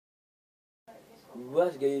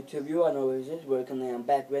What's good, YouTube? You all know what it is. Welcome, I'm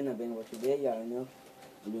back with another what today. Y'all know.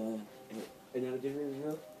 I'm doing another different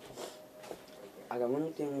review. I got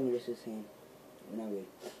one thing in this is saying. Not really.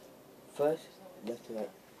 First, left to right.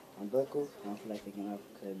 I'm buckled. I don't feel like taking off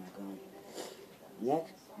because my gun.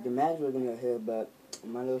 Next, the mag's were gonna here, but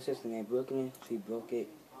my little sister named Brooklyn, she broke it.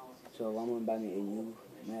 So I'm gonna buy me a new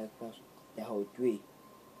mag plus that hold 3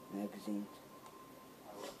 magazines.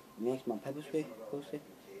 Next, my pepper spray poster.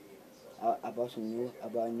 I bought some new. I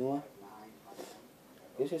bought a new one.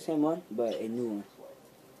 It's the same one, but a new one.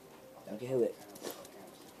 Okay, hear it.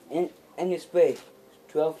 And the spray,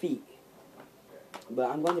 12 feet. But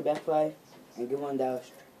I'm going to Best Buy and get one that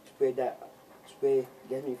spray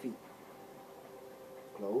gets me feet.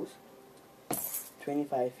 Close.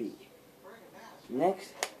 25 feet.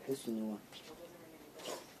 Next, this is the new one.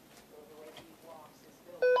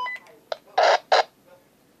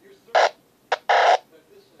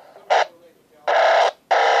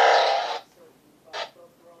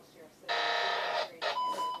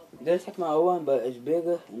 This is like my old one, but it's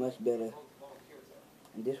bigger and much better.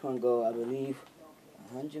 And this one go, I believe,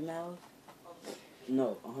 100 miles?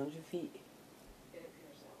 No, 100 feet.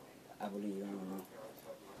 I believe, I don't know.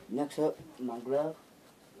 Next up, my glove.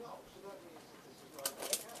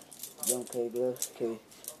 Don't carry gloves, carry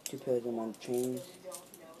 2 pairs of my chains.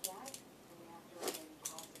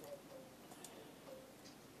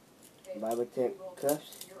 Vivatech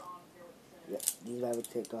cuffs. Yeah, these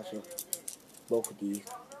Vivatech also. Both of these.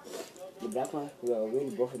 The black one, well,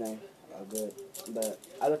 really both of them are good. But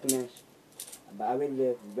I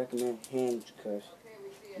really recommend hand cuffs.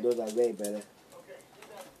 Those are way better.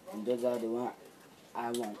 And those are the ones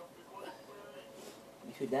I want.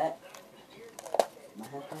 You see that? My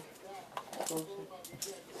handcuff?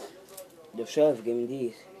 The sheriff gave me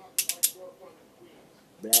these.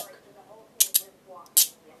 Black.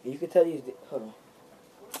 And you can tell these, hold on.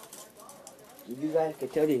 You guys can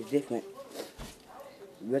tell these different.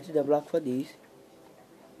 What's the block for these?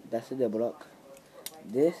 That's the block.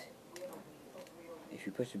 This, if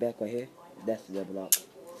you push it back right here, that's the block.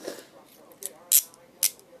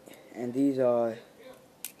 And these are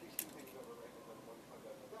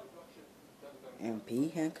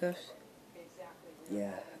MP handcuffs.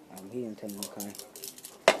 Yeah, he didn't tell me what kind.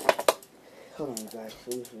 Hold on, guys.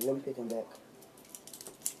 So let me pick them back.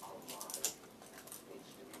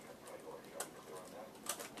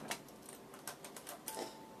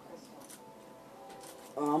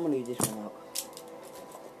 Oh, I'm gonna leave this one out.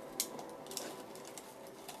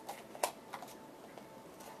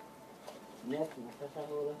 Next, my pressure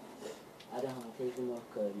holder. I don't have to take them off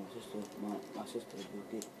because my sister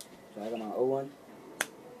broke it. So I got my old one.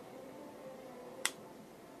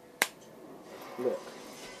 Look,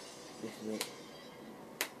 this is it.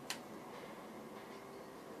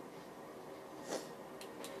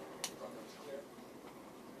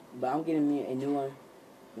 But I'm getting me a new one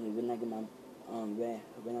when I get my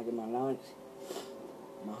when I get my allowance,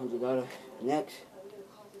 my $100. Next,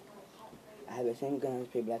 I have the same gun. I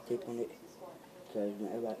just put black tape on it because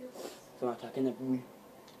whenever someone talking up me,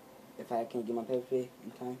 if I can't get my paper spray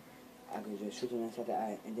in time, I can just shoot them inside the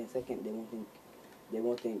eye. And then second, they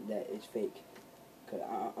won't think that it's fake. Cause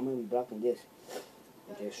I'm gonna be blocking this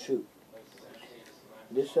and just shoot.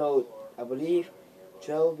 This sold, I believe,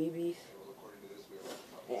 12 BBs.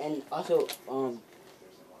 And also,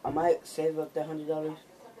 I might save up that $100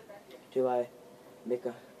 till I make $200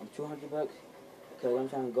 because I'm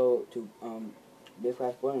trying to go to Big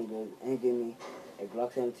Five Sporting Goods and give me a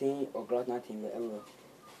Glock 17 or Glock 19, whatever.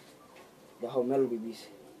 The whole metal BBs.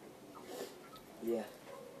 Yeah.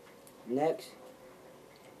 Next,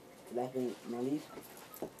 last but not least,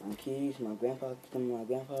 my keys, some of my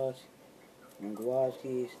grandpa's, my garage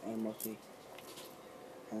keys, and mostly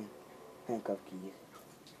handcuff keys.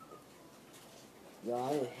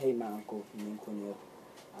 Y'all, I hate my uncle named Cornell.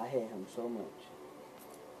 I hate him so much.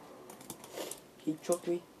 He choked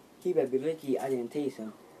me. He better be lucky I didn't taste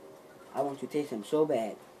him. I want to taste him so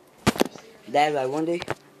bad. Dad, like one day,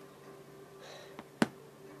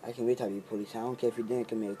 I can retard you police. I don't care if he didn't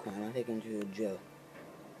commit a crime. I'll take him to jail.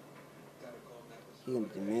 He's gonna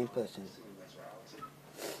be the main person.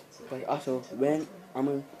 But also, when I'm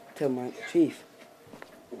gonna tell my chief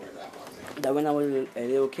that when I was a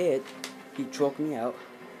little kid, he choked me out,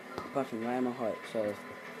 punched me right in my heart. So,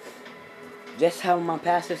 just how my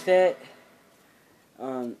pastor said,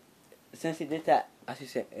 since he did that, I should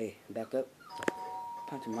say, hey, back up,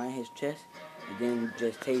 punch him right in his chest, and then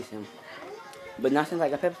just tase him. But not since I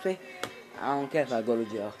got pepper spray, I don't care if I go to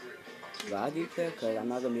jail. But I do care, because I'm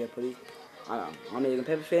not going to be a police. I'm going to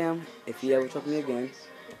pepper spray him if he ever choke me again,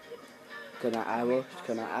 because my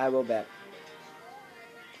eye roll back.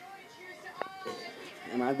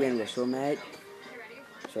 And my granny was so mad.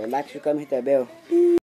 So like, subscribe, hit that bell.